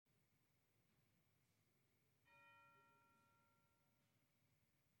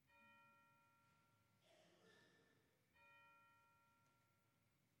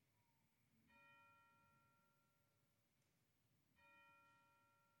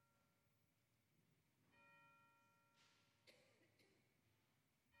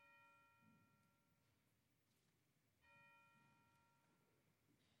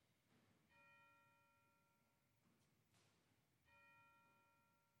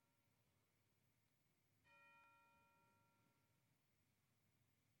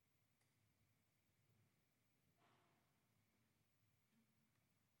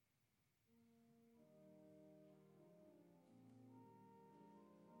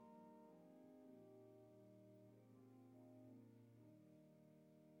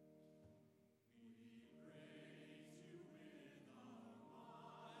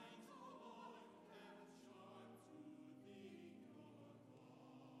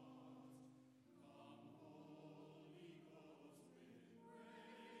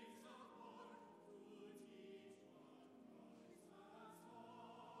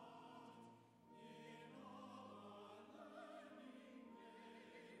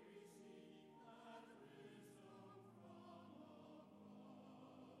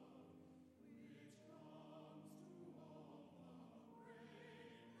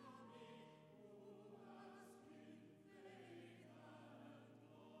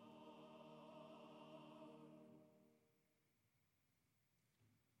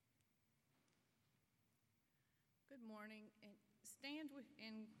morning and stand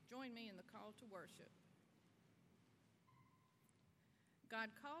and join me in the call to worship.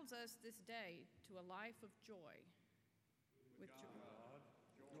 God calls us this day to a life of joy. With God,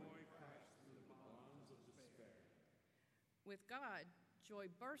 joy cracks through the bonds of despair. With God,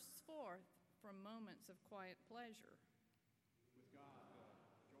 joy bursts forth from moments of quiet pleasure. With God,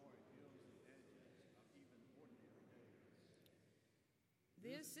 joy heals the edges of even ordinary days.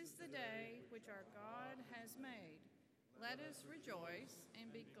 This is the day which our God has made. Let us rejoice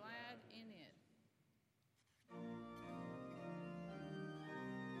and be glad in it.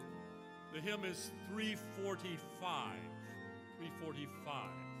 The hymn is 345.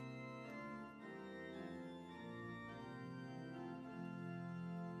 345.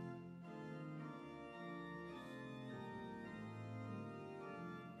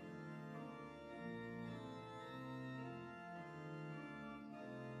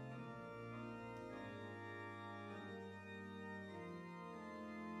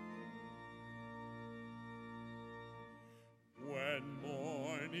 When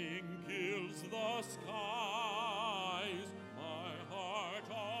morning gilds the skies, my heart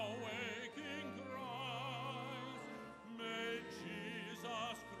awaking cries, may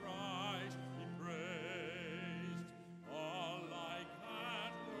Jesus Christ be praised, alike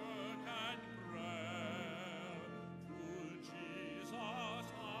at work and prayer. Through Jesus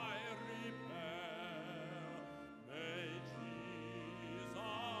I repair, may Jesus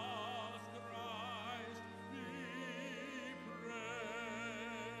Christ be praised.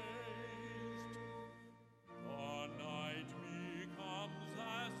 The night becomes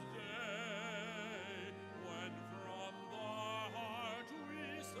as day, when from the heart we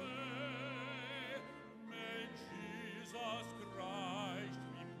say, may Jesus Christ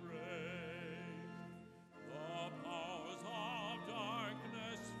be praised. The powers of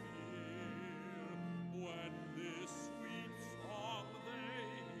darkness fear, when this sweet song they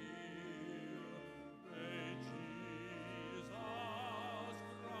hear, may Jesus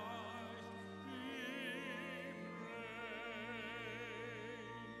Christ be praised.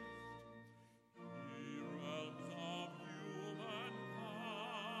 Ye realms of humankind,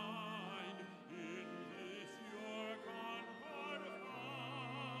 in this your concord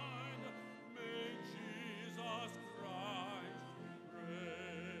find, may Jesus Christ be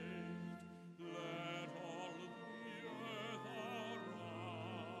praised. Let all the earth around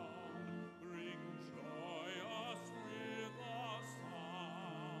bring joyous with a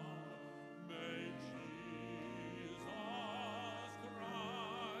sound. May Jesus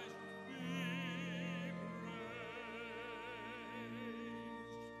Christ be praised.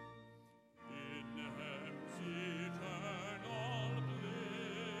 In heaven's eternal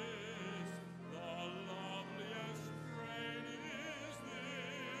bliss, the loveliest strain is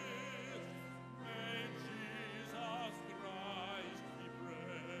this. May Jesus Christ be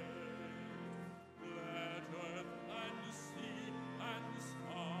praised. Let earth and sea and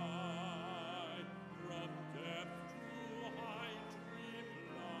sky from depth to height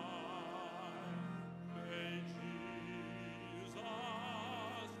reply. May Jesus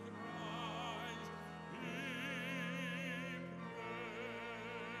Christ be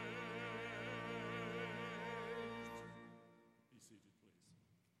praised. Be seated, please.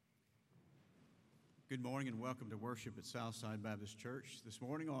 Good morning and welcome to worship at Southside Baptist Church. This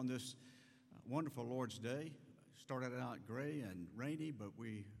morning on this wonderful Lord's Day, started out gray and rainy, but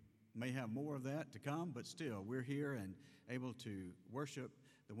we may have more of that to come, but still we're here and able to worship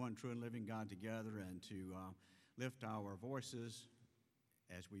the one true and living God together and to lift our voices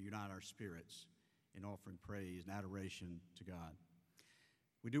as we unite our spirits in offering praise and adoration to God.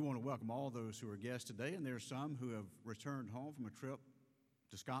 We do want to welcome all those who are guests today, and there are some who have returned home from a trip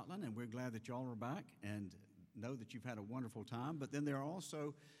to Scotland, and we're glad that y'all are back and know that you've had a wonderful time. But then there are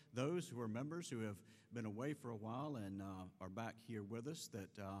also those who are members who have been away for a while and are back here with us, that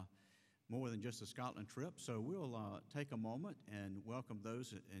more than just a Scotland trip. So we'll take a moment and welcome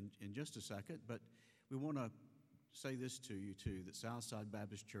those in just a second. But we want to say this to you, too, that Southside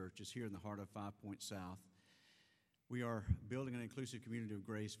Baptist Church is here in the heart of 5 Point South. We are building an inclusive community of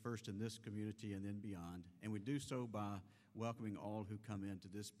grace first in this community and then beyond, and we do so by welcoming all who come into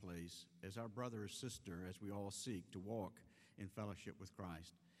this place as our brother or sister as we all seek to walk in fellowship with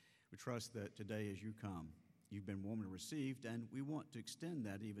Christ. We trust that today as you come, you've been warmly received, and we want to extend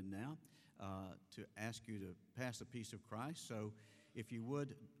that even now to ask you to pass the peace of Christ. So if you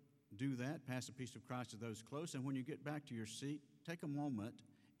would do that, pass the peace of Christ to those close, and when you get back to your seat, take a moment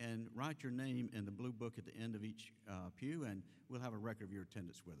and write your name in the blue book at the end of each pew, and we'll have a record of your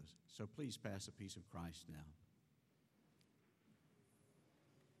attendance with us. So please pass the peace of Christ now.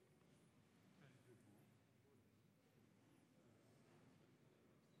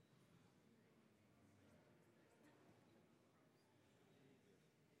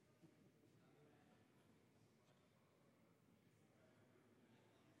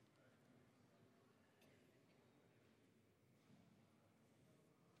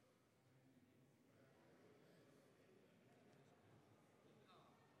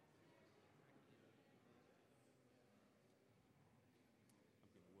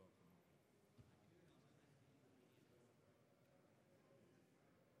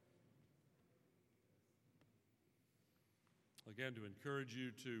 again, to encourage you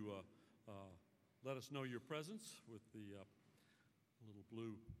to let us know your presence with the little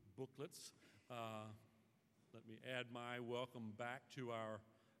blue booklets. Let me add my welcome back to our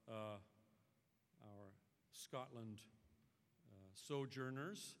Scotland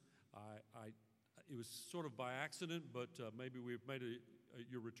sojourners. It was sort of by accident, but maybe we've made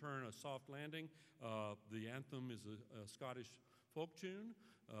your return a soft landing. The anthem is a Scottish folk tune,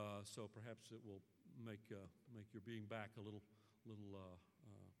 so perhaps it will make your being back a little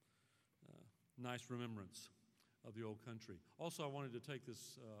nice remembrance of the old country. Also, I wanted to take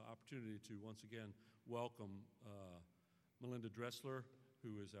this opportunity to once again welcome Melinda Dressler,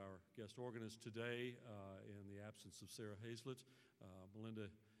 who is our guest organist today in the absence of Sarah Hazlett. Melinda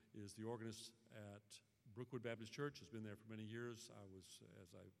is the organist at Brookwood Baptist Church, has been there for many years. I was, as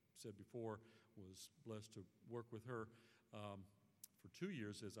I said before, was blessed to work with her for 2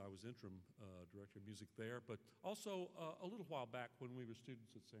 years as I was interim director of music there, but also a little while back when we were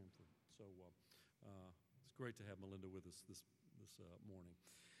students at Samford. So it's great to have Melinda with us this morning.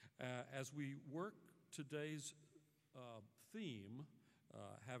 As we work today's theme,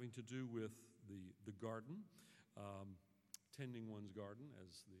 having to do with the garden, tending one's garden,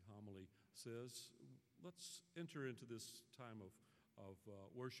 as the homily says, let's enter into this time of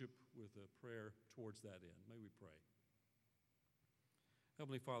worship with a prayer towards that end. May we pray.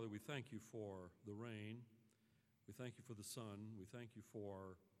 Heavenly Father, we thank you for the rain. We thank you for the sun. We thank you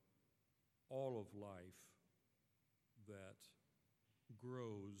for all of life that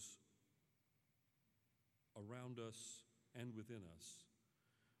grows around us and within us.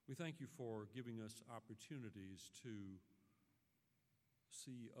 We thank you for giving us opportunities to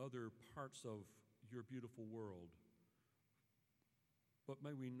see other parts of your beautiful world. But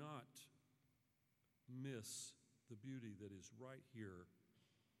may we not miss the beauty that is right here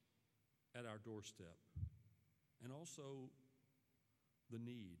at our doorstep, and also the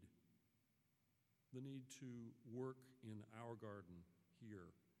need to work in our garden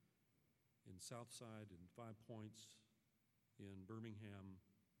here in Southside, in 5 Points, in Birmingham,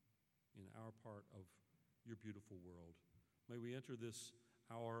 in our part of your beautiful world. May we enter this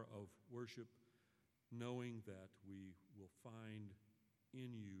hour of worship knowing that we will find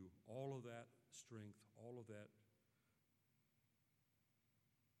in you all of that strength, all of that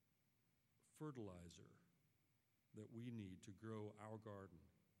fertilizer that we need to grow our garden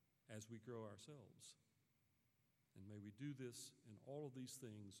as we grow ourselves. And may we do this in all of these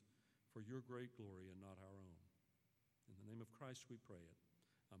things for your great glory and not our own. In the name of Christ we pray it.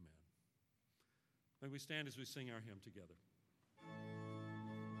 Amen. May we stand as we sing our hymn together.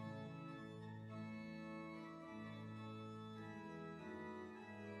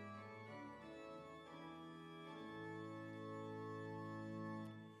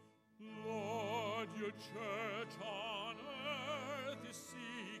 Lord, your church on earth is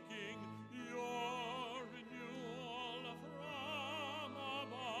seeking your renewal from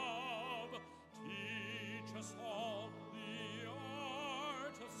above. Teach us all the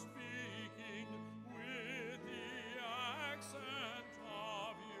art of speaking with the accent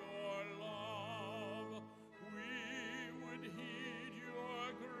of your love. We would heed your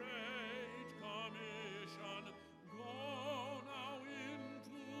great commission. Go now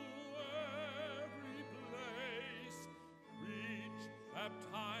into every place. Preach,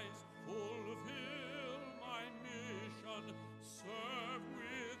 baptize, fulfill my mission. Serve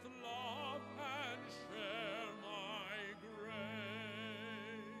with love and share my grace.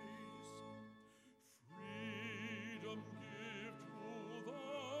 Freedom give to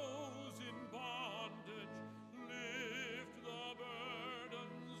those in bondage. Lift the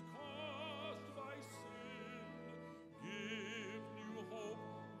burdens caused by sin. Give new hope,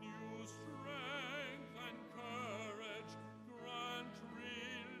 new strength and courage. Grant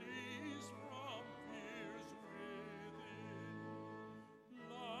release from fears within.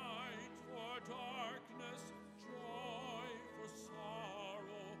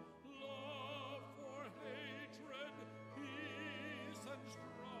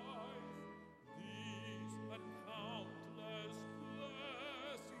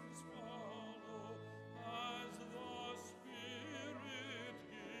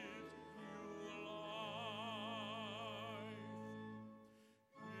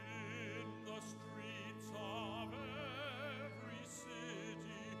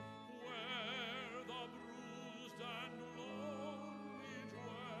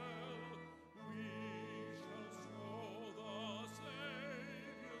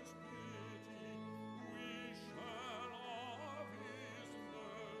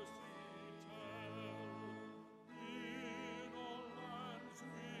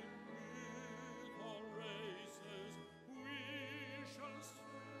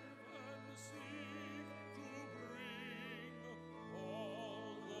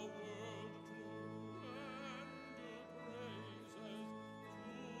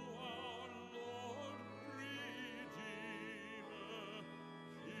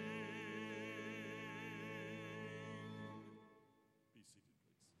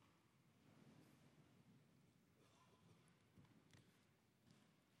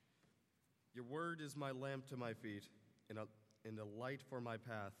 Your word is my lamp to my feet and a light for my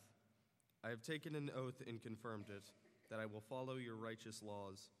path. I have taken an oath and confirmed it, that I will follow your righteous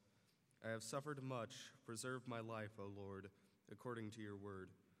laws. I have suffered much. Preserve my life, O Lord, according to your word.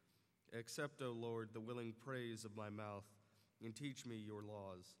 Accept, O Lord, the willing praise of my mouth, and teach me your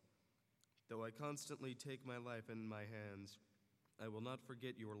laws. Though I constantly take my life in my hands, I will not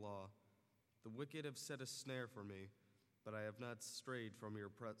forget your law. The wicked have set a snare for me, but I have not strayed from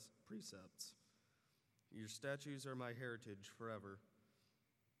your precepts. Your statutes are my heritage forever.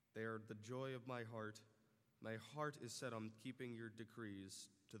 They are the joy of my heart. My heart is set on keeping your decrees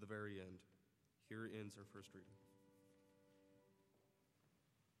to the very end. Here ends our first reading.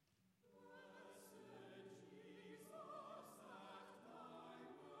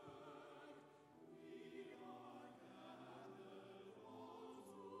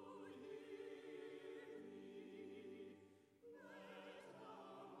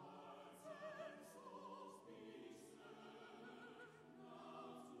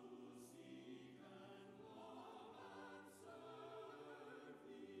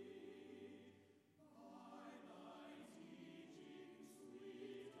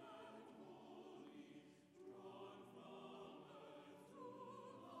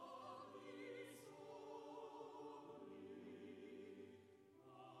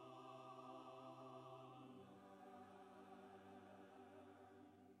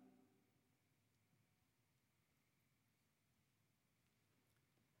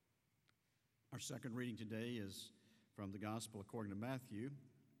 Our second reading today is from the Gospel according to Matthew.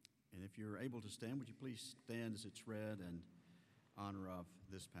 And if you're able to stand, would you please stand as it's read in honor of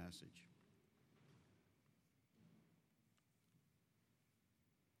this passage?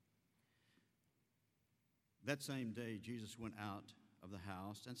 That same day, Jesus went out of the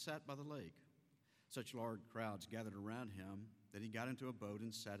house and sat by the lake. Such large crowds gathered around him that he got into a boat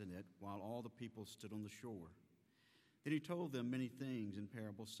and sat in it while all the people stood on the shore. Then he told them many things in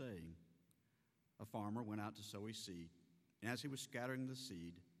parables, saying, a farmer went out to sow his seed, and as he was scattering the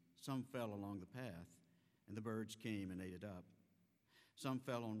seed, some fell along the path, and the birds came and ate it up. Some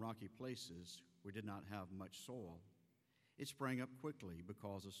fell on rocky places where did not have much soil. It sprang up quickly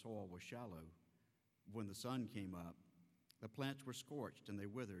because the soil was shallow. When the sun came up, the plants were scorched, and they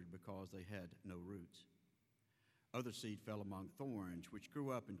withered because they had no roots. Other seed fell among thorns, which grew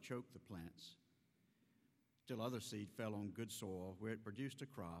up and choked the plants. Still other seed fell on good soil, where it produced a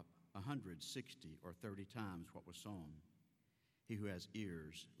crop, 160 or 30 times what was sown. He who has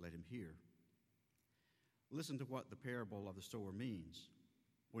ears, let him hear. Listen to what the parable of the sower means.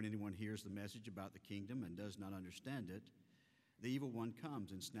 When anyone hears the message about the kingdom and does not understand it, the evil one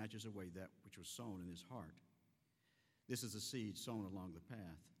comes and snatches away that which was sown in his heart. This is the seed sown along the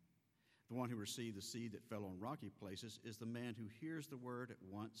path. The one who received the seed that fell on rocky places is the man who hears the word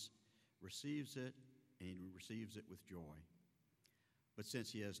at once, receives it, and he receives it with joy. But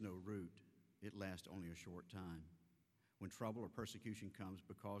since he has no root, it lasts only a short time. When trouble or persecution comes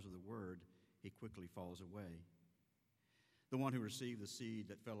because of the word, he quickly falls away. The one who received the seed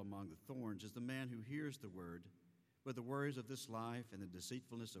that fell among the thorns is the man who hears the word, but the worries of this life and the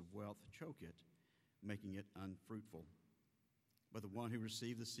deceitfulness of wealth choke it, making it unfruitful. But the one who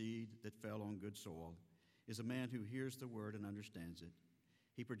received the seed that fell on good soil is a man who hears the word and understands it.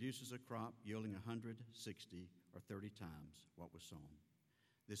 He produces a crop yielding 160 or 30 times what was sown.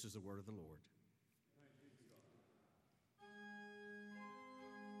 This is the word of the Lord.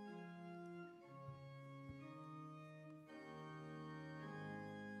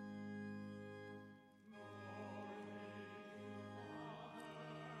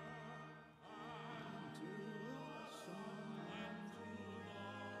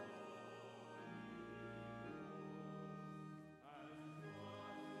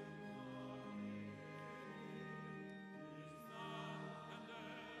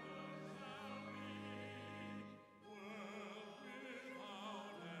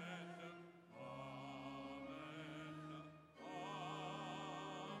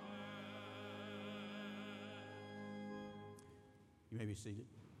 You may be seated.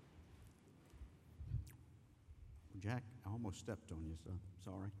 Jack, I almost stepped on you, so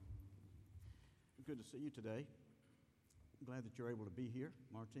sorry. Good to see you today. I'm glad that you're able to be here,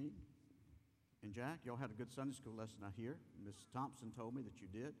 Martine. And Jack, y'all had a good Sunday school lesson, I hear. Miss Thompson told me that you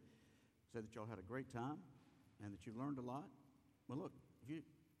did. Said that y'all had a great time and that you learned a lot. Well, look, if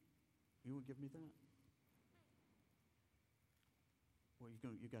you would give me that. Well,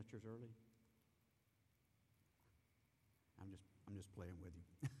 you got yours early? I'm just playing with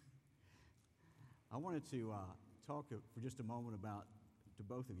you. I wanted to talk for just a moment to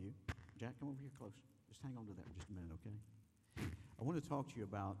both of you. Jack, come over here close. Just hang on to that for just a minute, okay? I want to talk to you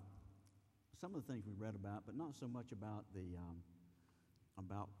about some of the things we read about, but not so much about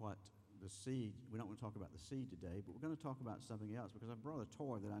about what the seed. We don't want to talk about the seed today, but we're going to talk about something else because I brought a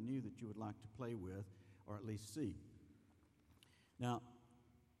toy that I knew that you would like to play with or at least see. Now,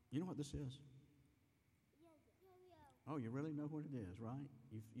 you know what this is? Oh, you really know what it is, right?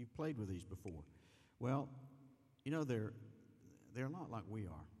 You've played with these before. Well, you know, they're a lot like we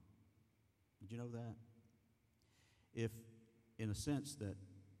are. Did you know that? If, in a sense, that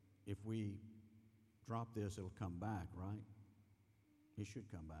if we drop this, it'll come back, right? It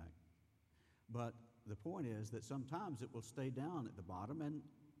should come back. But the point is that sometimes it will stay down at the bottom, and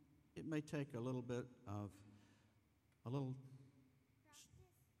it may take a little bit of a little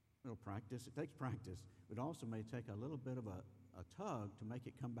practice. It takes practice. It also may take a little bit of a tug to make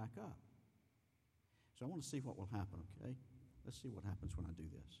it come back up. So I want to see what will happen, okay? Let's see what happens when I do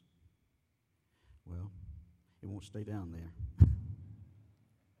this. Well, it won't stay down there.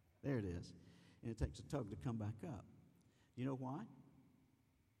 There it is. And it takes a tug to come back up. You know why?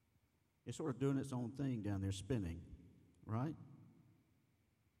 It's sort of doing its own thing down there, spinning, right?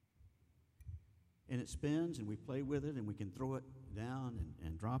 And it spins, and we play with it, and we can throw it down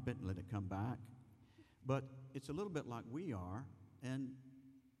and drop it and let it come back. But it's a little bit like we are, and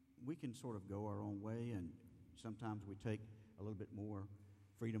we can sort of go our own way, and sometimes we take a little bit more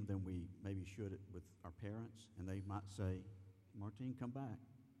freedom than we maybe should with our parents, and they might say, Martine, come back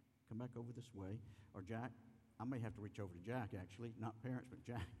over this way. Or Jack, I may have to reach over to Jack, actually, not parents, but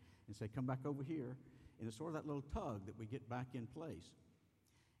Jack, and say, come back over here. And it's sort of that little tug that we get back in place.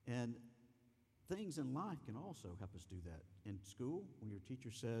 And things in life can also help us do that. In school, when your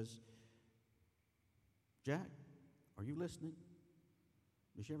teacher says, Jack, are you listening?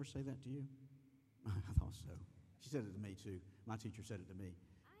 Did she ever say that to you? I thought so. She said it to me, too. My teacher said it to me.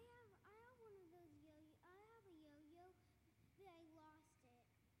 I have one of those yo-yo. I have a yo-yo, but I lost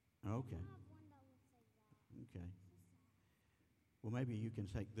it. Okay. I have one that looks like that. Okay. Well, maybe you can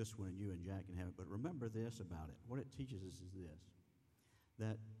take this one and you and Jack can have it. But remember this about it. What it teaches us is this,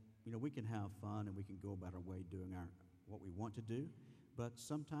 that, you know, we can have fun and we can go about our way doing what we want to do, but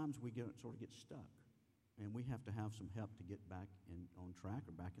sometimes we sort of get stuck. And we have to have some help to get back on track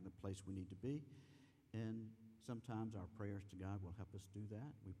or back in the place we need to be. And sometimes our prayers to God will help us do that.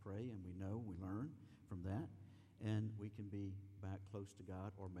 We pray and we know, we learn from that, and we can be back close to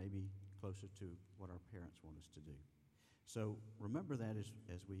God or maybe closer to what our parents want us to do. So remember that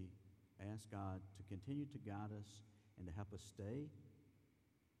as we ask God to continue to guide us and to help us stay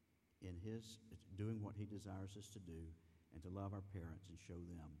in doing what He desires us to do and to love our parents and show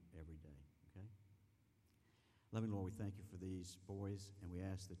them every day, okay? Loving Lord, we thank you for these boys, and we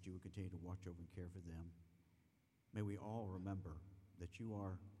ask that you would continue to watch over and care for them. May we all remember that you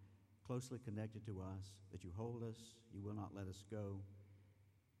are closely connected to us, that you hold us, you will not let us go,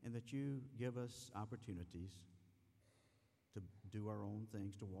 and that you give us opportunities to do our own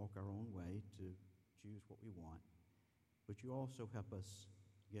things, to walk our own way, to choose what we want. But you also help us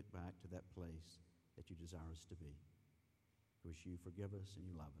get back to that place that you desire us to be, because you forgive us and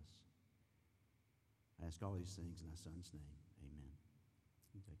you love us. I ask all these things in thy Son's name. Amen.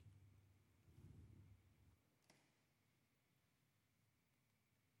 You take it.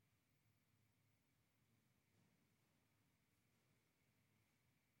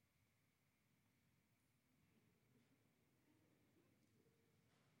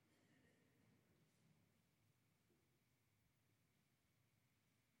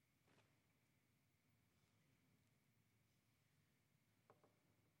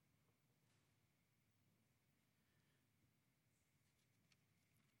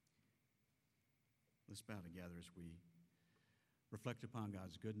 Let's bow together as we reflect upon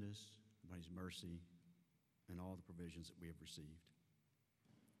God's goodness, upon His mercy, and all the provisions that we have received.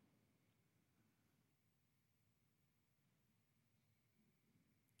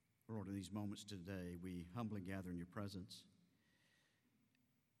 Lord, in these moments today, we humbly gather in your presence.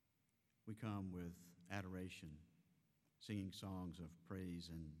 We come with adoration, singing songs of praise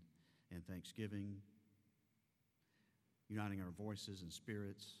and thanksgiving, uniting our voices and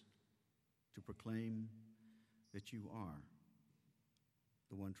spirits to proclaim that you are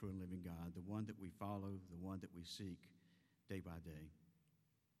the one true and living God, the one that we follow, the one that we seek day by day.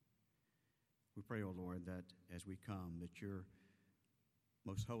 We pray, O Lord, that as we come, that your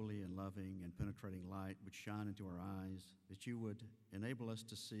most holy and loving and penetrating light would shine into our eyes, that you would enable us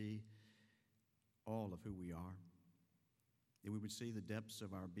to see all of who we are, that we would see the depths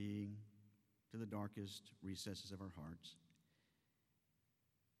of our being to the darkest recesses of our hearts.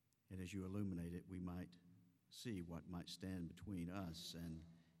 And as you illuminate it, we might see what might stand between us and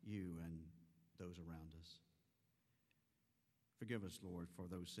you and those around us. Forgive us, Lord, for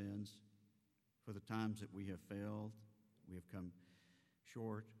those sins for the times that we have failed, we have come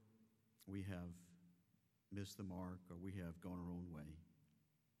short, we have missed the mark, or we have gone our own way.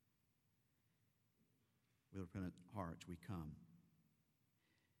 With repentant hearts, we come,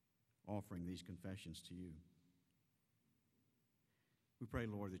 offering these confessions to you. We pray,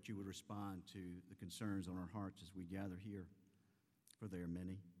 Lord, that you would respond to the concerns on our hearts as we gather here, for they are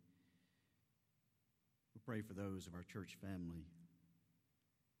many. We pray for those of our church family,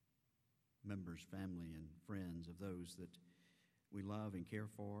 members, family, and friends, of those that we love and care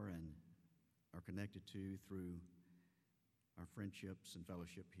for and are connected to through our friendships and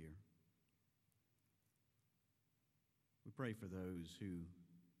fellowship here. We pray for those who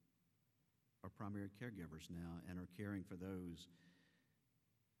are primary caregivers now and are caring for those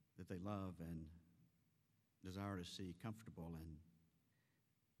that they love and desire to see comfortable and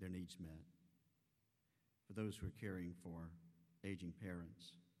their needs met. For those who are caring for aging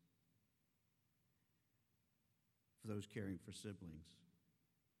parents. For those caring for siblings.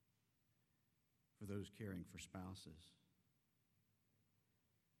 For those caring for spouses.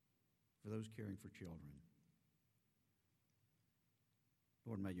 For those caring for children.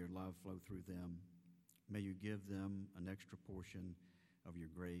 Lord, may your love flow through them. May you give them an extra portion of your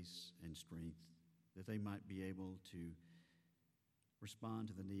grace and strength, that they might be able to respond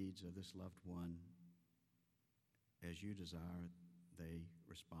to the needs of this loved one as you desire they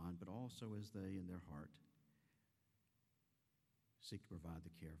respond, but also as they, in their heart, seek to provide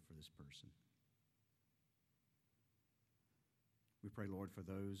the care for this person. We pray, Lord, for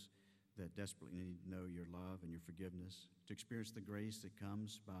those that desperately need to know your love and your forgiveness, to experience the grace that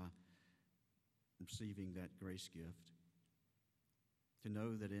comes by receiving that grace gift, to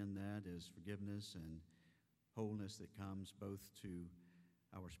know that in that is forgiveness and wholeness that comes both to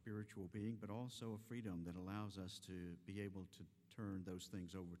our spiritual being, but also a freedom that allows us to be able to turn those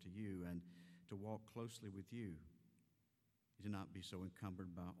things over to you and to walk closely with you, to not be so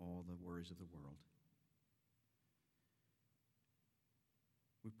encumbered by all the worries of the world.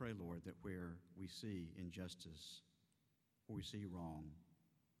 We pray, Lord, that where we see injustice, where we see wrong,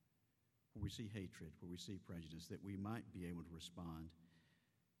 where we see hatred, where we see prejudice, that we might be able to respond,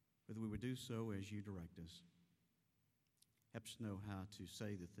 but that we would do so as you direct us. Help us know how to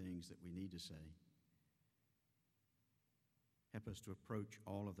say the things that we need to say. Help us to approach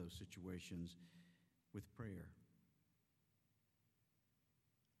all of those situations with prayer.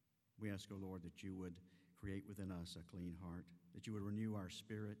 We ask, O Lord, that you would create within us a clean heart, that you would renew our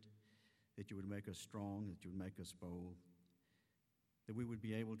spirit, that you would make us strong, that you would make us bold, that we would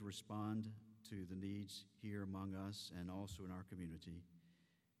be able to respond to the needs here among us and also in our community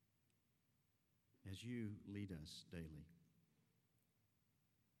as you lead us daily.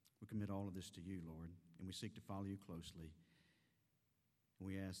 We commit all of this to you, Lord, and we seek to follow you closely. And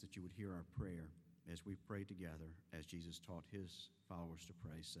we ask that you would hear our prayer as we pray together, as Jesus taught his followers to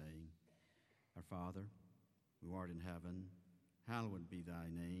pray, saying, Our Father, who art in heaven, hallowed be thy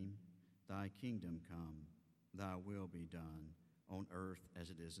name. Thy kingdom come, thy will be done, on earth as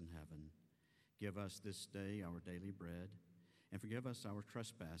it is in heaven. Give us this day our daily bread, and forgive us our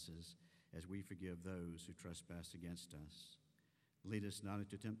trespasses, as we forgive those who trespass against us. Lead us not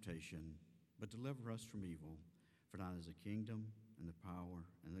into temptation, but deliver us from evil. For thine is the kingdom, and the power,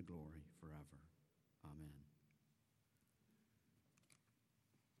 and the glory forever. Amen.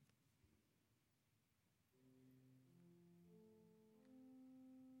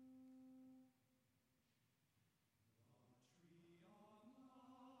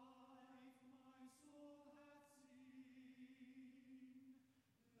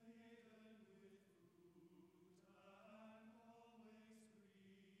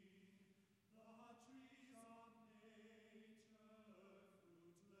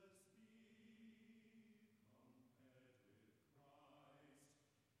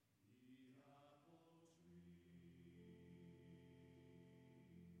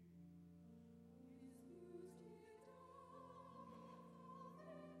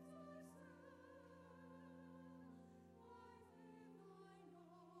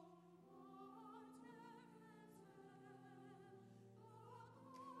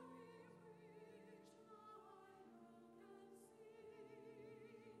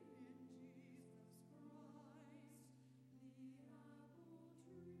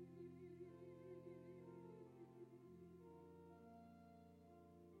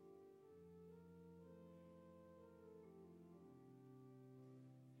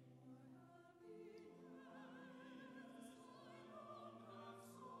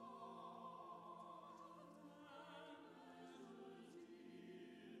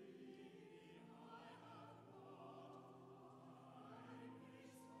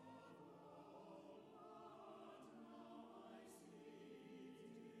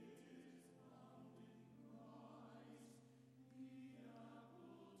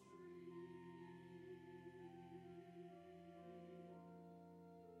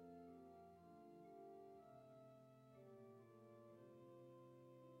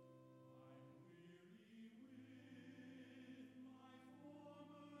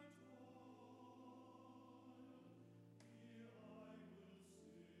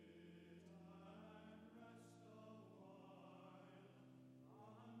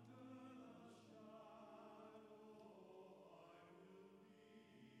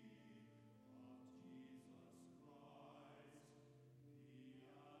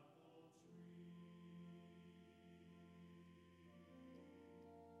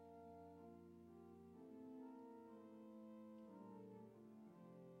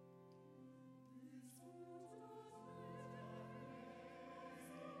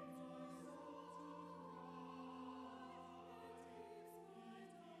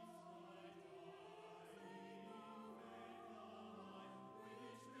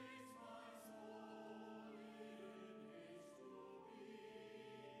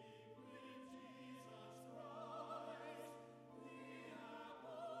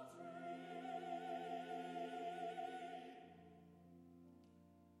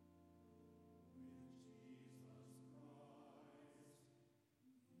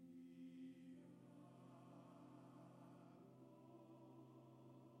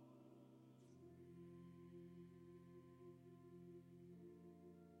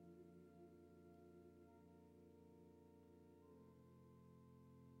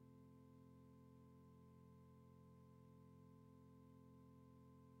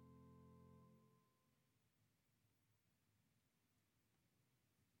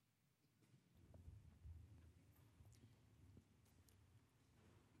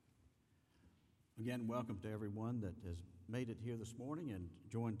 Again, welcome to everyone that has made it here this morning and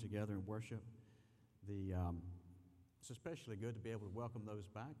joined together in worship. It's especially good to be able to welcome those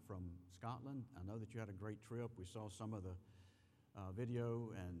back from Scotland. I know that you had a great trip. We saw some of the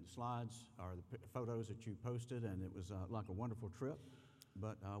video and slides or the photos that you posted, and it was like a wonderful trip.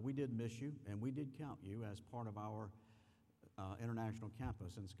 But we did miss you, and we did count you as part of our international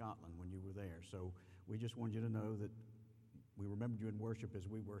campus in Scotland when you were there. So we just wanted you to know that we remembered you in worship as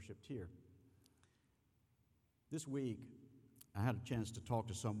we worshiped here. This week, I had a chance to talk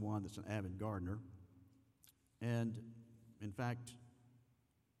to someone that's an avid gardener. And, in fact,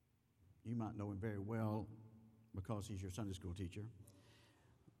 you might know him very well because he's your Sunday school teacher.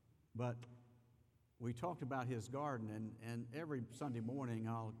 But we talked about his garden, and every Sunday morning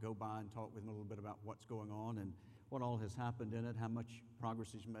I'll go by and talk with him a little bit about what's going on and what all has happened in it, how much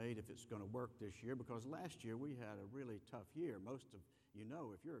progress he's made, if it's going to work this year. Because last year we had a really tough year. Most of you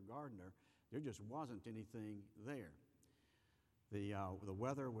know, if you're a gardener, there just wasn't anything there. The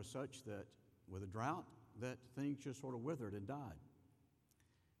weather was such that with a drought, that things just sort of withered and died.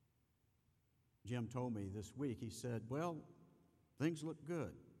 Jim told me this week, he said, well, things look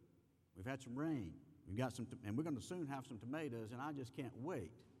good. We've had some rain. We've got and we're going to soon have some tomatoes, and I just can't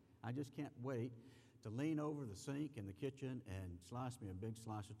wait. I just can't wait to lean over the sink in the kitchen and slice me a big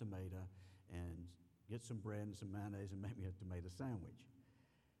slice of tomato and get some bread and some mayonnaise and make me a tomato sandwich.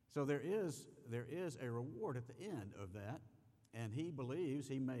 So there is a reward at the end of that, and he believes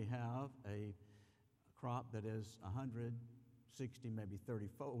he may have a crop that is 160, maybe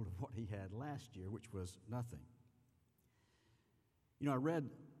 30-fold of what he had last year, which was nothing. You know, I read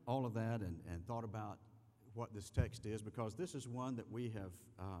all of that and thought about what this text is, because this is one that we have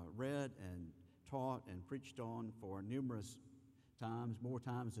read and taught and preached on for numerous times, more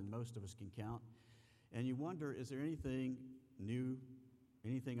times than most of us can count. And you wonder, is there anything new,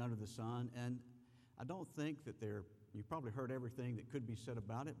 anything under the sun? And I don't think that you've probably heard everything that could be said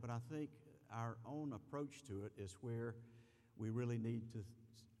about it, but I think our own approach to it is where we really need to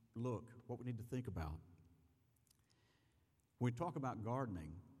look, what we need to think about. When we talk about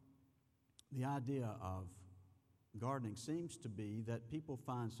gardening, the idea of gardening seems to be that people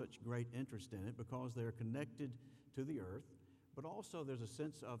find such great interest in it because they're connected to the earth, but also there's a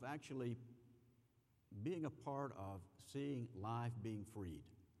sense of actually being a part of seeing life being freed.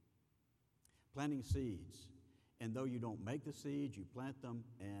 Planting seeds, and though you don't make the seeds, you plant them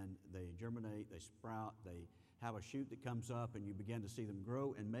and they germinate, they sprout, they have a shoot that comes up, and you begin to see them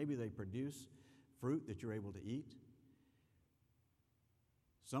grow, and maybe they produce fruit that you're able to eat.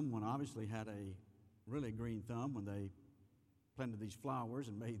 Someone obviously had a really green thumb when they planted these flowers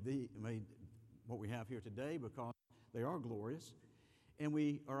and made what we have here today, because they are glorious. And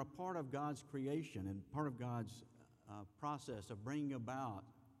we are a part of God's creation and part of God's process of bringing about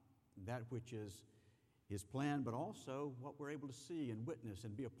that which is His plan, but also what we're able to see and witness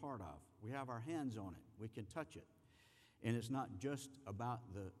and be a part of. We have our hands on it. We can touch it. And it's not just about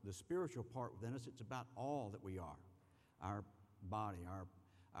the spiritual part within us, it's about all that we are. Our body,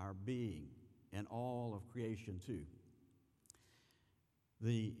 our being, and all of creation too.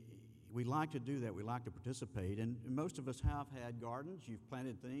 We like to do that. We like to participate. And most of us have had gardens. You've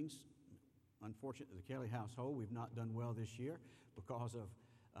planted things. Unfortunately, the Kelly household, we've not done well this year because of,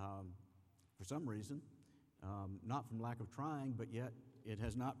 for some reason, not from lack of trying, but yet it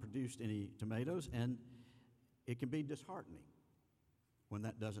has not produced any tomatoes, and it can be disheartening when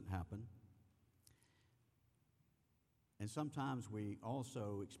that doesn't happen. And sometimes we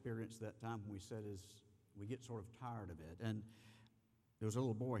also experience that time when we get sort of tired of it. And there was a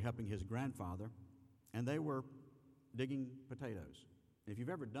little boy helping his grandfather, and they were digging potatoes. And if you've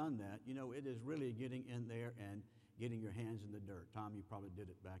ever done that, you know it is really getting in there and getting your hands in the dirt. Tom, you probably did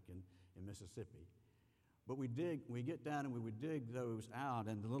it back in Mississippi. But we get down and we would dig those out,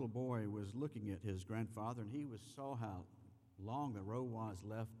 and the little boy was looking at his grandfather, and he saw how long the row was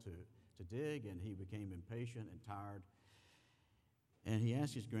left to dig, and he became impatient and tired. And he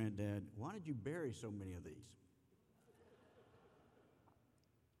asked his granddad, "Why did you bury so many of these?"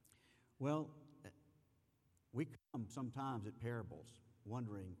 Well, we come sometimes at parables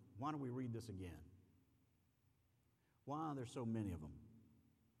wondering, why do we read this again? Why are there so many of them?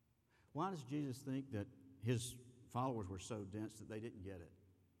 Why does Jesus think that his followers were so dense that they didn't get it?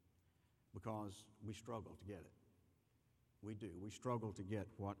 Because we struggle to get it. We do. We struggle to get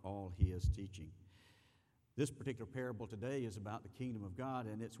what all he is teaching. This particular parable today is about the kingdom of God,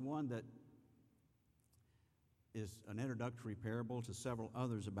 and it's one that is an introductory parable to several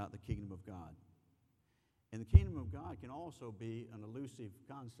others about the kingdom of God. And the kingdom of God can also be an elusive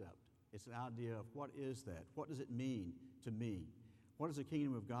concept. It's an idea of what is that? What does it mean to me? What is the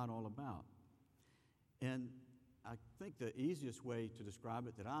kingdom of God all about? And I think the easiest way to describe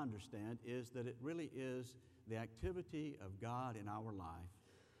it that I understand is that it really is the activity of God in our life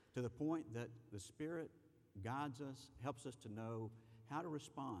to the point that the Spirit guides us, helps us to know how to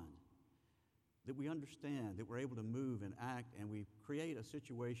respond, that we understand, that we're able to move and act, and we create a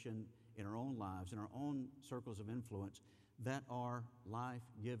situation in our own lives, in our own circles of influence, that are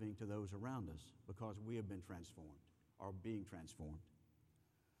life-giving to those around us because we have been transformed or being transformed.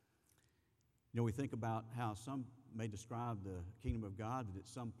 You know, we think about how some may describe the kingdom of God, that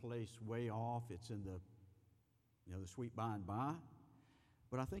it's someplace way off, it's in the, the sweet by and by.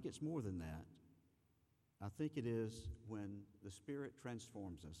 But I think it's more than that. I think it is when the Spirit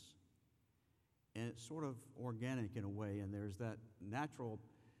transforms us. And it's sort of organic in a way, and there's that natural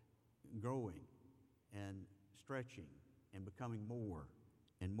growing and stretching and becoming more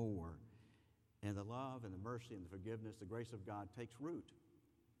and more. And the love and the mercy and the forgiveness, the grace of God takes root.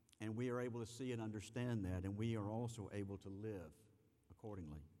 And we are able to see and understand that, and we are also able to live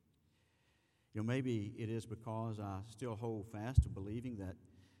accordingly. You know, maybe it is because I still hold fast to believing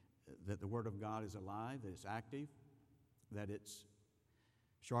that the Word of God is alive, that it's active, that it's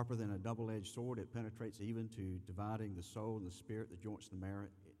sharper than a double-edged sword. It penetrates even to dividing the soul and the spirit, the joints and the marrow.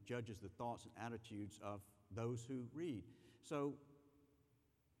 It judges the thoughts and attitudes of those who read. So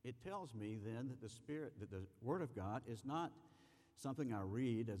it tells me then that the Word of God is not something I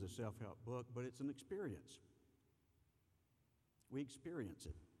read as a self-help book, but it's an experience. We experience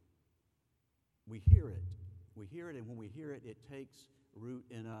it. We hear it. We hear it, and when we hear it, it takes root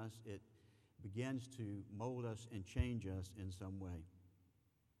in us. It begins to mold us and change us in some way.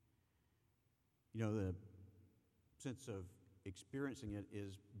 You know, the sense of experiencing it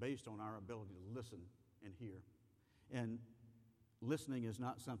is based on our ability to listen and hear. And listening is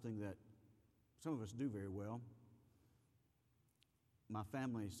not something that some of us do very well. My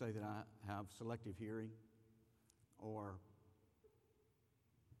family say that I have selective hearing, or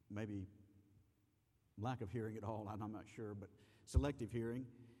maybe lack of hearing at all, I'm not sure, but selective hearing.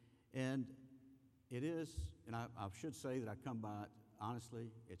 And it is, and I should say that I come by it honestly,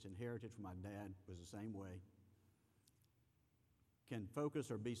 it's inherited from my dad, was the same way. Can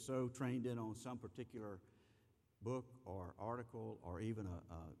focus or be so trained in on some particular book or article or even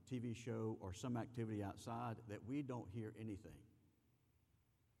a TV show or some activity outside that we don't hear anything.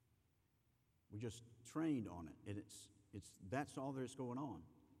 We just trained on it, and that's all there's going on.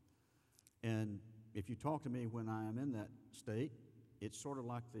 And if you talk to me when I am in that state, it's sort of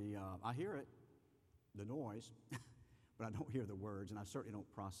like I hear it, the noise, but I don't hear the words, and I certainly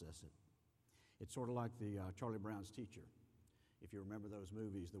don't process it. It's sort of like the Charlie Brown's teacher. If you remember those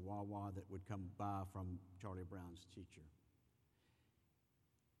movies, the wah-wah that would come by from Charlie Brown's teacher.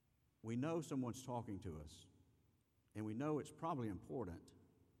 We know someone's talking to us, and we know it's probably important,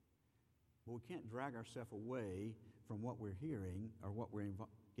 but we can't drag ourselves away from what we're hearing or what we're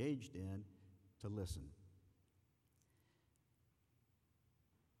engaged in to listen.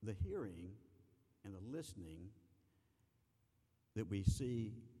 The hearing and the listening that we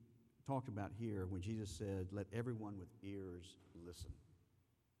see talked about here when Jesus said, "Let everyone with ears listen."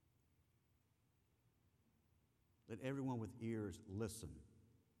 Let everyone with ears listen.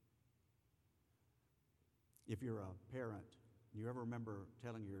 If you're a parent, do you ever remember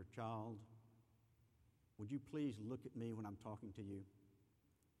telling your child, "Would you please look at me when I'm talking to you?"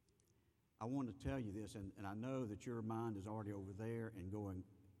 I want to tell you this, and I know that your mind is already over there and going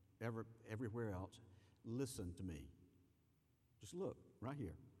everywhere else. Listen to me. Just look right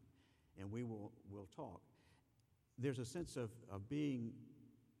here, and we'll talk. There's a sense of being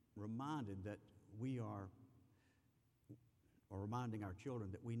reminded that we are, or reminding our children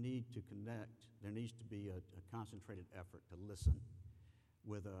that we need to connect. There needs to be a concentrated effort to listen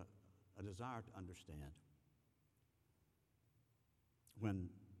with a desire to understand. When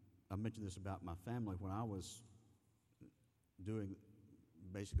I mentioned this about my family, when I was doing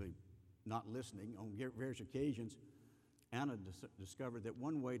basically not listening on various occasions, Anna discovered that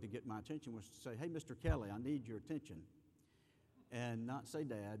one way to get my attention was to say, "Hey, Mr. Kelly, I need your attention," and not say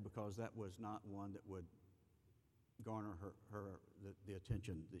Dad, because that was not one that would garner her the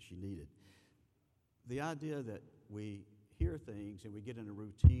attention that she needed. The idea that we hear things and we get in a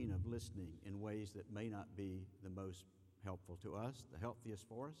routine of listening in ways that may not be the most helpful to us, the healthiest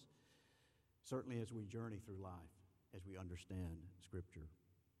for us, certainly as we journey through life, as we understand Scripture.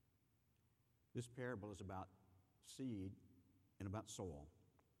 This parable is about seed and about soil.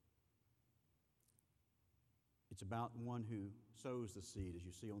 It's about one who sows the seed, as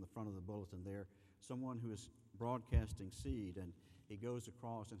you see on the front of the bulletin there, someone who is broadcasting seed, and he goes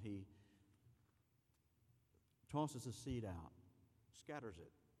across and he tosses the seed out, scatters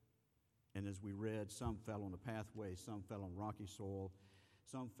it, And as we read, some fell on the pathway, some fell on rocky soil,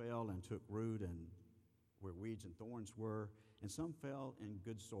 some fell and took root and where weeds and thorns were, and some fell in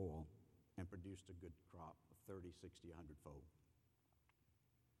good soil and produced a good crop of 30, 60, 100-fold.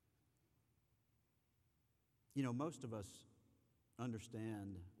 You know, most of us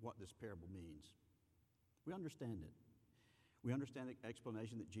understand what this parable means. We understand it. We understand the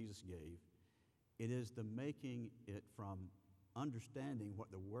explanation that Jesus gave. It is the making it from understanding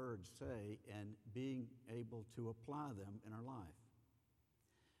what the words say and being able to apply them in our life.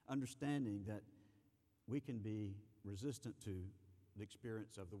 Understanding that we can be resistant to the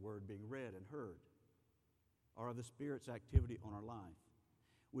experience of the word being read and heard, or of the Spirit's activity on our life.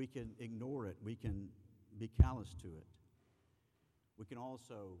 We can ignore it. We can be callous to it. We can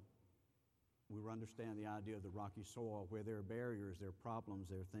also, we understand the idea of the rocky soil, where there are barriers, there are problems,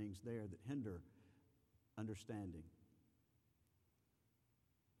 there are things there that hinder understanding.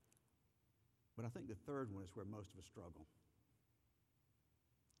 But I think the third one is where most of us struggle.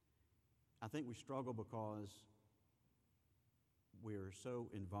 I think we struggle because we're so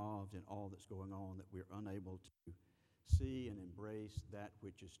involved in all that's going on that we're unable to see and embrace that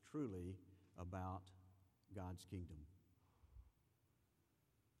which is truly about God's kingdom.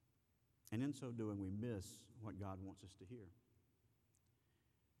 And in so doing, we miss what God wants us to hear.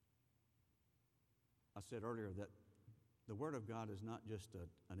 I said earlier that the Word of God is not just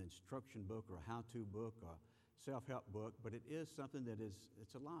an instruction book or a how-to book or a self-help book, but it is something that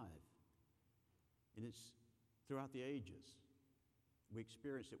it's alive. And it's throughout the ages. We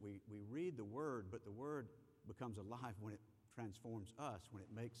experience it. We read the Word, but the Word becomes alive when it transforms us, when it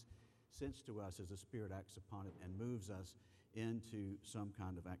makes sense to us as the Spirit acts upon it and moves us into some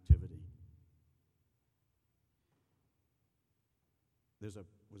kind of activity. There was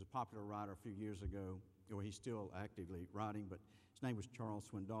a popular writer a few years ago, or he's still actively writing, but his name was Charles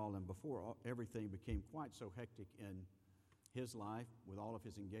Swindoll, and before everything became quite so hectic in his life, with all of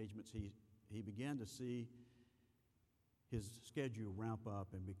his engagements, he began to see his schedule ramp up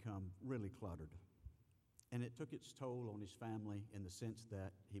and become really cluttered. And it took its toll on his family in the sense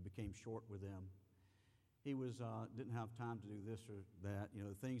that he became short with them. He didn't have time to do this or that. You know,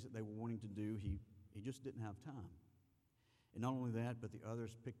 the things that they were wanting to do, he just didn't have time. And not only that, but the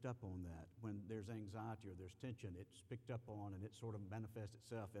others picked up on that. When there's anxiety or there's tension, it's picked up on and it sort of manifests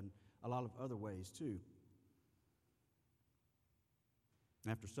itself in a lot of other ways too.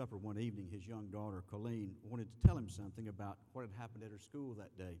 After supper one evening, his young daughter, Colleen, wanted to tell him something about what had happened at her school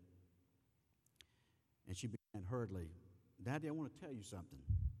that day. And she began hurriedly, "Daddy, I want to tell you something.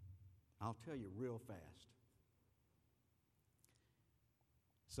 I'll tell you real fast."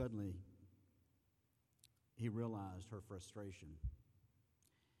 Suddenly, he realized her frustration.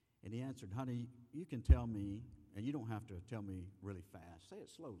 And he answered, "Honey, you can tell me, and you don't have to tell me really fast. Say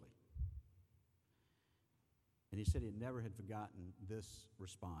it slowly." And he said he never had forgotten this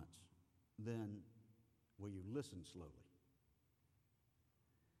response. "Then, will you listen slowly?"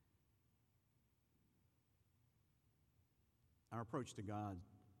 Our approach to God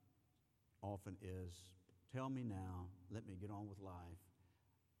often is, "Tell me now, let me get on with life.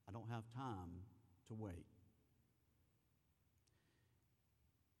 I don't have time to wait."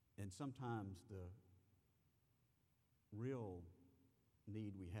 And sometimes the real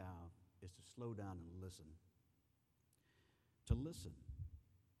need we have is to slow down and listen. To listen.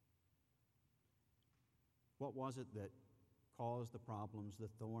 What was it that caused the problems, the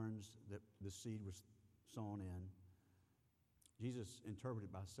thorns that the seed was sown in? Jesus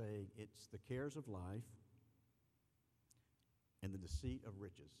interpreted by saying it's the cares of life and the deceit of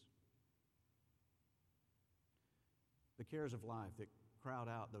riches. The cares of life that crowd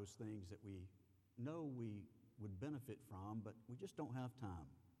out those things that we know we would benefit from, but we just don't have time.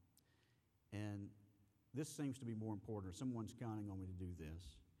 And this seems to be more important, or someone's counting on me to do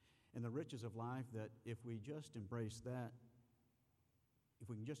this. And the riches of life, that if we just embrace that, if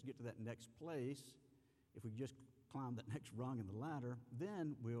we can just get to that next place, if we can just climb that next rung in the ladder,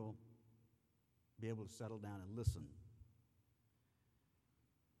 then we'll be able to settle down and listen.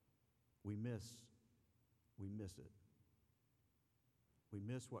 We miss it. We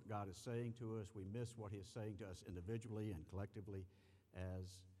miss what God is saying to us. We miss what He is saying to us individually and collectively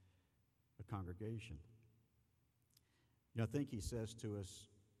as a congregation. You know, I think He says to us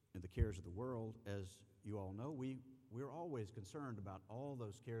in the cares of the world, as you all know, we're always concerned about all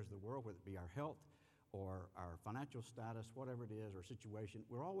those cares of the world, whether it be our health or our financial status, whatever it is, or situation.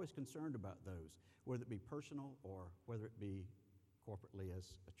 We're always concerned about those, whether it be personal or whether it be corporately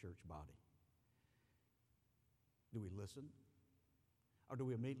as a church body. Do we listen? Or do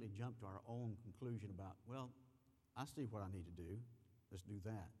we immediately jump to our own conclusion about, well, I see what I need to do, let's do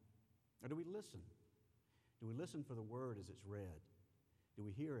that? Or do we listen? Do we listen for the word as it's read? Do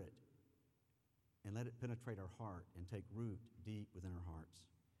we hear it and let it penetrate our heart and take root deep within our hearts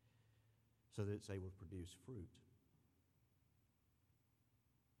so that it's able to produce fruit?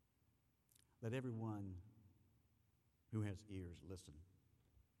 Let everyone who has ears listen.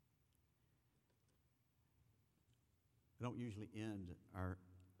 I don't usually end our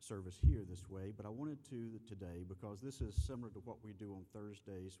service here this way, but I wanted to today because this is similar to what we do on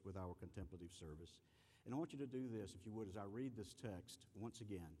Thursdays with our contemplative service. And I want you to do this, if you would, as I read this text once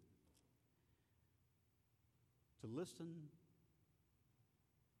again. To listen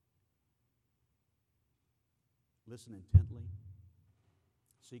intently,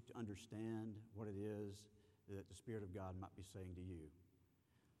 seek to understand what it is that the Spirit of God might be saying to you.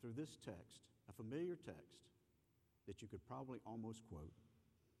 Through this text, a familiar text that you could probably almost quote,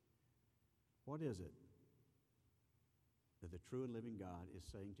 what is it that the true and living God is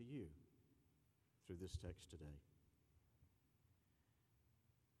saying to you through this text today?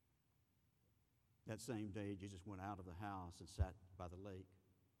 That same day, Jesus went out of the house and sat by the lake.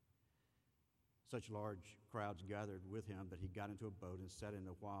 Such large crowds gathered with him that he got into a boat and sat in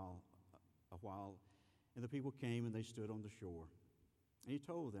a while, and the people came and they stood on the shore. And he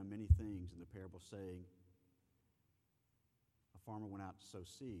told them many things in the parable, saying, a farmer went out to sow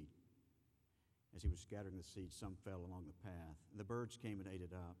seed. As he was scattering the seed, some fell along the path, and the birds came and ate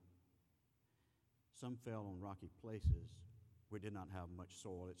it up. Some fell on rocky places where it did not have much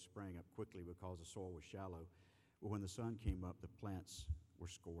soil. It sprang up quickly because the soil was shallow. But when the sun came up, the plants were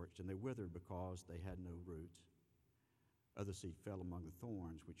scorched, and they withered because they had no root. Other seed fell among the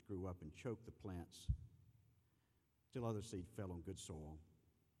thorns, which grew up and choked the plants. Still other seed fell on good soil,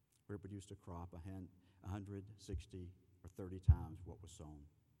 where it produced a crop 100, 60, or 30 times what was sown.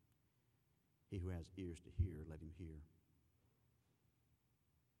 He who has ears to hear, let him hear.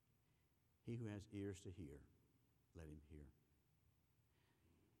 He who has ears to hear, let him hear.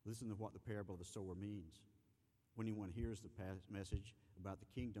 Listen to what the parable of the sower means. When anyone hears the message about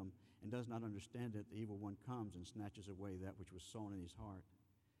the kingdom and does not understand it, the evil one comes and snatches away that which was sown in his heart.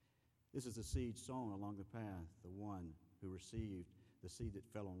 This is the seed sown along the path. The one who received the seed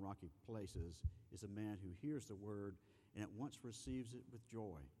that fell on rocky places is a man who hears the word and at once receives it with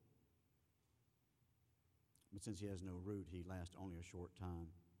joy. But since he has no root, he lasts only a short time.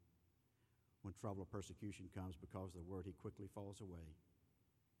 When trouble or persecution comes because of the word, he quickly falls away.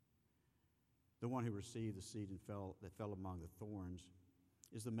 The one who received the seed that fell among the thorns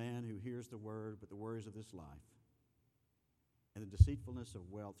is the man who hears the word, but the worries of this life and the deceitfulness of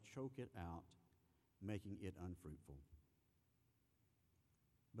wealth choke it out, making it unfruitful.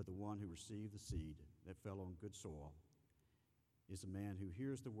 But the one who received the seed that fell on good soil is the man who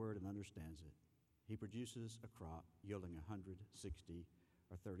hears the word and understands it. He produces a crop yielding 100, 60,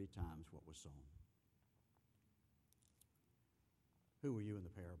 or 30 times what was sown. Who were you in the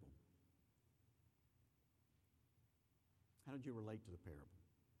parable? How did you relate to the parable?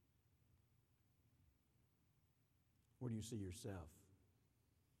 Where do you see yourself?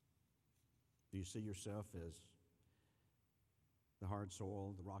 Do you see yourself as the hard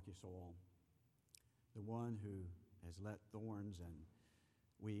soil, the rocky soil, the one who has let thorns and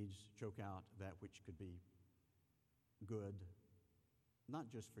weeds choke out that which could be good,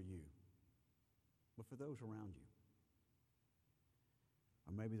 not just for you, but for those around you?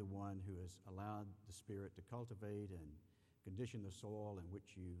 Or maybe the one who has allowed the Spirit to cultivate and condition the soil in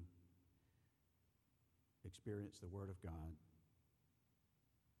which you experience the Word of God,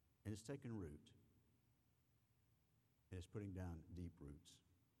 and it's taken root, and it's putting down deep roots.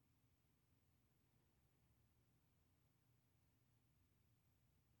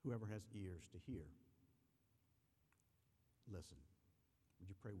 Whoever has ears to hear, listen. Would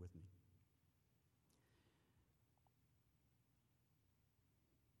you pray with me?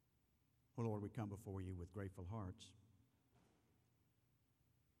 Oh Lord, we come before you with grateful hearts.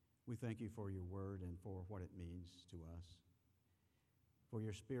 We thank you for your word and for what it means to us, for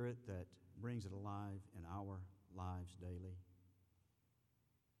your Spirit that brings it alive in our lives daily.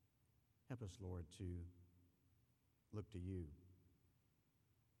 Help us, Lord, to look to you.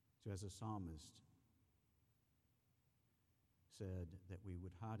 So as the psalmist said, that we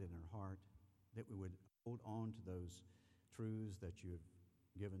would hide it in our heart, that we would hold on to those truths that you have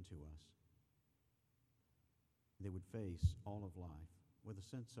given to us. They would face all of life with a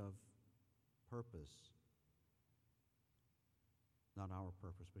sense of purpose, not our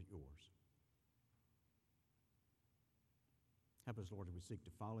purpose, but yours. Help us, Lord, as we seek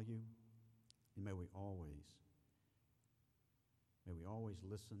to follow you, and may we always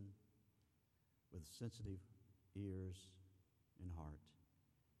listen with sensitive ears and heart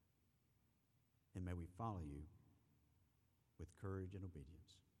and may we follow you with courage and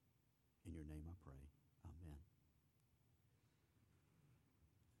obedience. In your name I pray. Amen.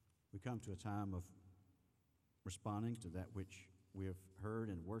 We come to a time of responding to that which we have heard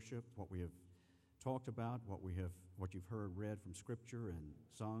in worship, what we have talked about, what you've heard read from Scripture and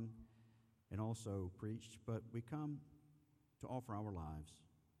sung, and also preached. But we come to offer our lives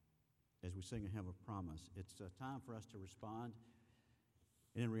as we sing a hymn of promise. It's a time for us to respond.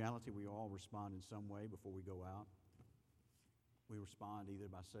 And in reality, we all respond in some way before we go out. We respond either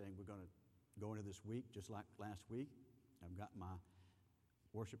by saying we're going to go into this week just like last week. I've got my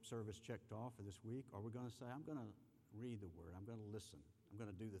worship service checked off for this week. Or we're going to say, I'm going to read the Word. I'm going to listen. I'm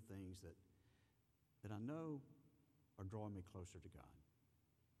going to do the things that I know are drawing me closer to God.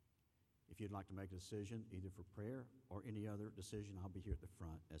 If you'd like to make a decision, either for prayer or any other decision, I'll be here at the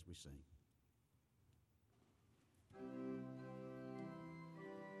front as we sing.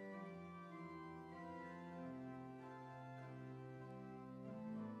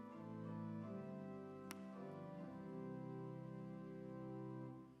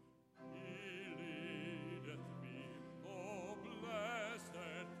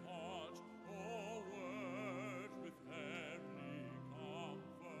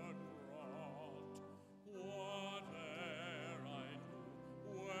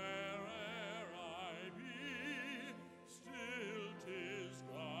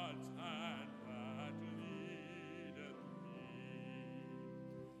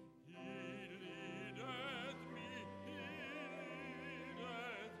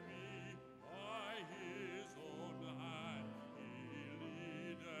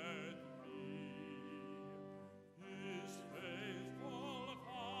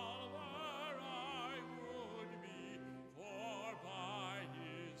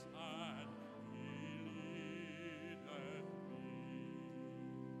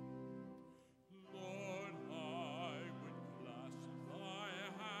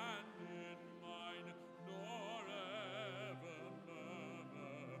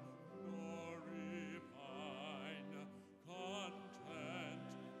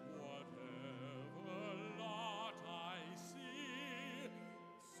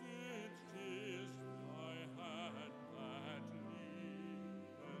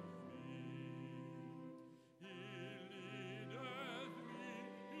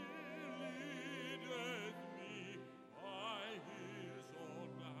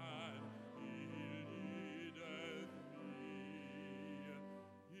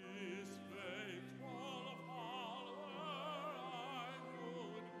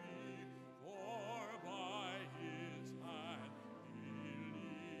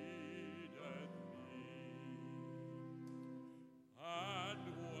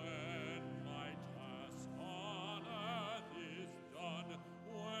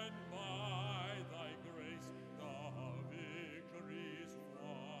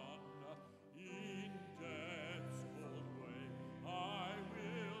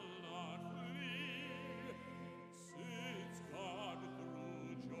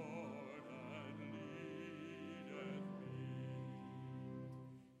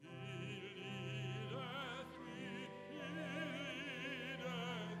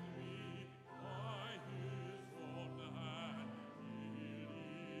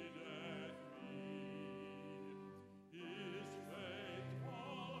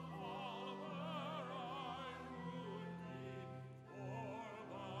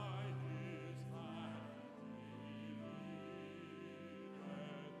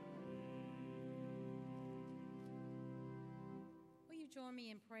 Join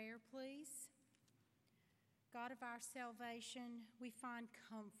me in prayer, please. God of our salvation, we find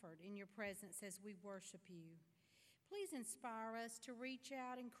comfort in your presence as we worship you. Please inspire us to reach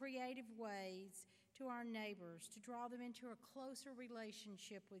out in creative ways to our neighbors, to draw them into a closer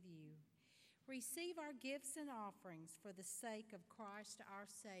relationship with you. Receive our gifts and offerings for the sake of Christ our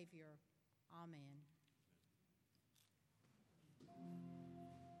Savior. Amen.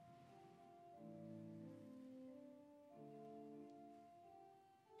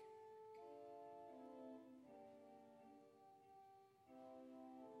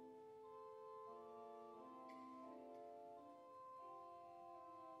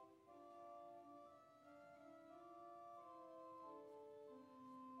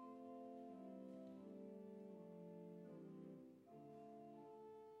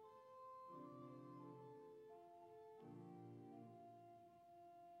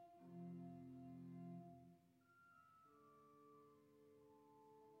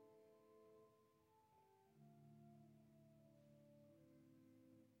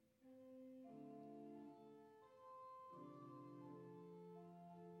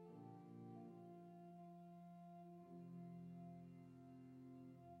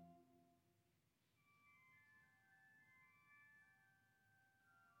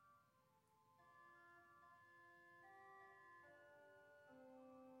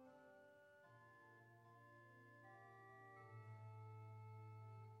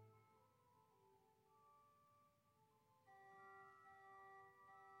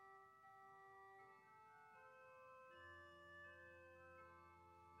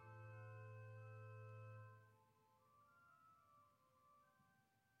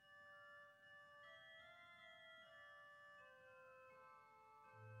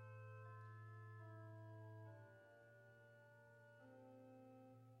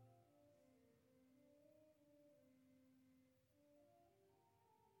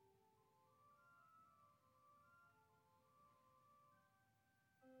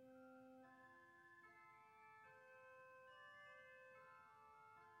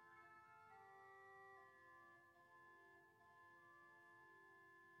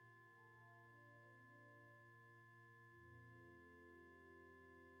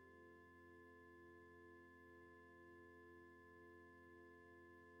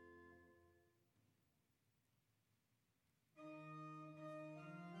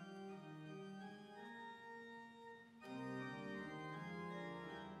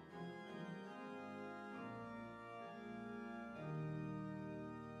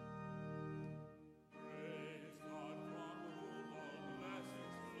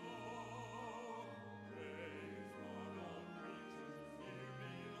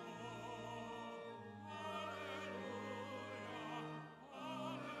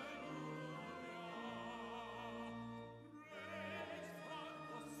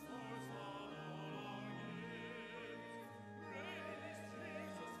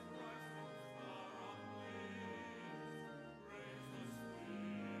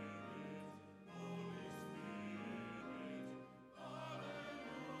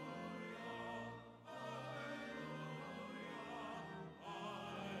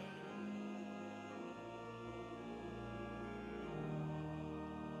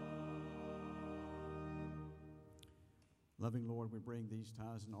 Loving Lord, we bring these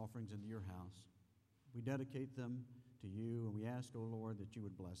tithes and offerings into your house. We dedicate them to you, and we ask, O Lord, that you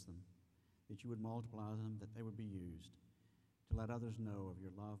would bless them, that you would multiply them, that they would be used to let others know of your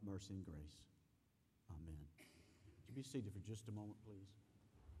love, mercy, and grace. Amen. Would you be seated for just a moment, please?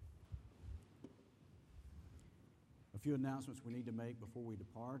 A few announcements we need to make before we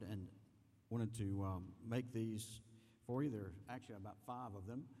depart, and wanted to make these for you. There are actually about 5 of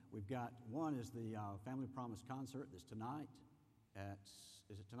them. We've got one is the Family Promise concert that's tonight at,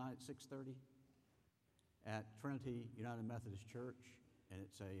 is it tonight at 6:30? At Trinity United Methodist Church, and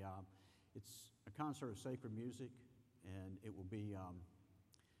it's a concert of sacred music, and it will be,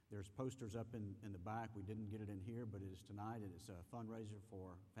 there's posters up in the back. We didn't get it in here, but it is tonight, and it's a fundraiser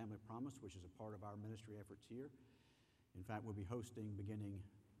for Family Promise, which is a part of our ministry efforts here. In fact, we'll be hosting beginning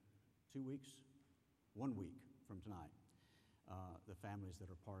 1 week from tonight, the families that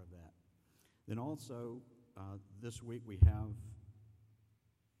are part of that. Then also, this week we have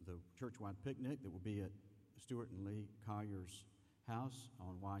the church-wide picnic that will be at Stuart and Lee Collier's house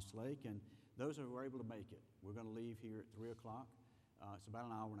on Weiss Lake, and those who are able to make it, we're going to leave here at 3 o'clock. It's about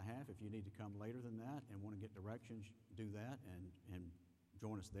an hour and a half. If you need to come later than that and want to get directions, do that and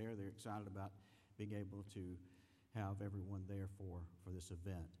join us there. They're excited about being able to have everyone there for this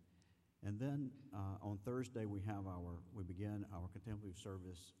event. And then on Thursday we begin our contemplative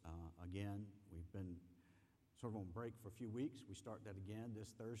service again. We've been sort of on break for a few weeks. We start that again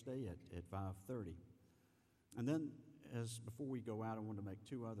this Thursday at 5:30. And then before we go out, I want to make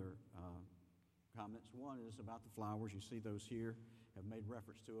 2 other comments. One is about the flowers. You see those here, have made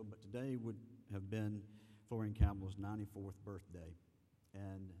reference to them, but today would have been Florian Campbell's 94th birthday.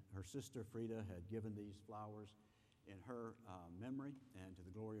 And her sister Frida had given these flowers in her memory and to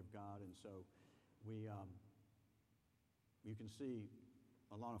the glory of God. And so you can see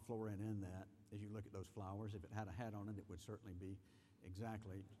a lot of Florian in that as you look at those flowers. If it had a hat on it, it would certainly be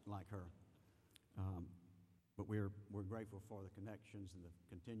exactly like her. But we're grateful for the connections and the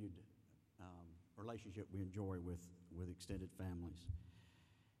continued relationship we enjoy with extended families.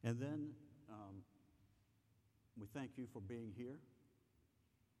 And then we thank you for being here,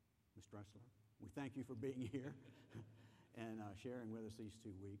 Ms. Dressler. We thank you for being here and sharing with us these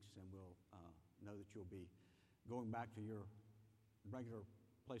 2 weeks, and we'll know that you'll be going back to your regular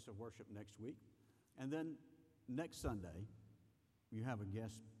place of worship next week. And then next Sunday, you have a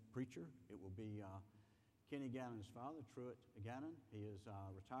guest preacher. It will be Kenny Gannon's father, Truett Gannon. He is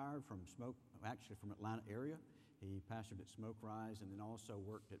retired from Atlanta area. He pastored at Smoke Rise and then also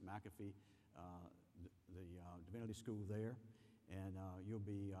worked at McAfee, the divinity school there. And you'll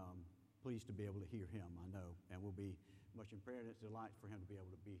be pleased to be able to hear him, I know, and we'll be much in prayer, and it's a delight for him to be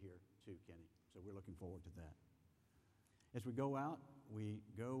able to be here too, Kenny. So we're looking forward to that. As we go out, we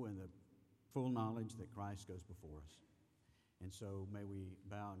go in the full knowledge that Christ goes before us. And so may we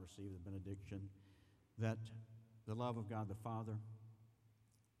bow and receive the benediction that the love of God the Father,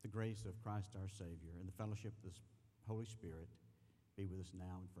 the grace of Christ our Savior, and the fellowship of the Holy Spirit be with us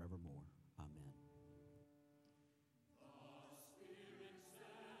now and forevermore. Amen.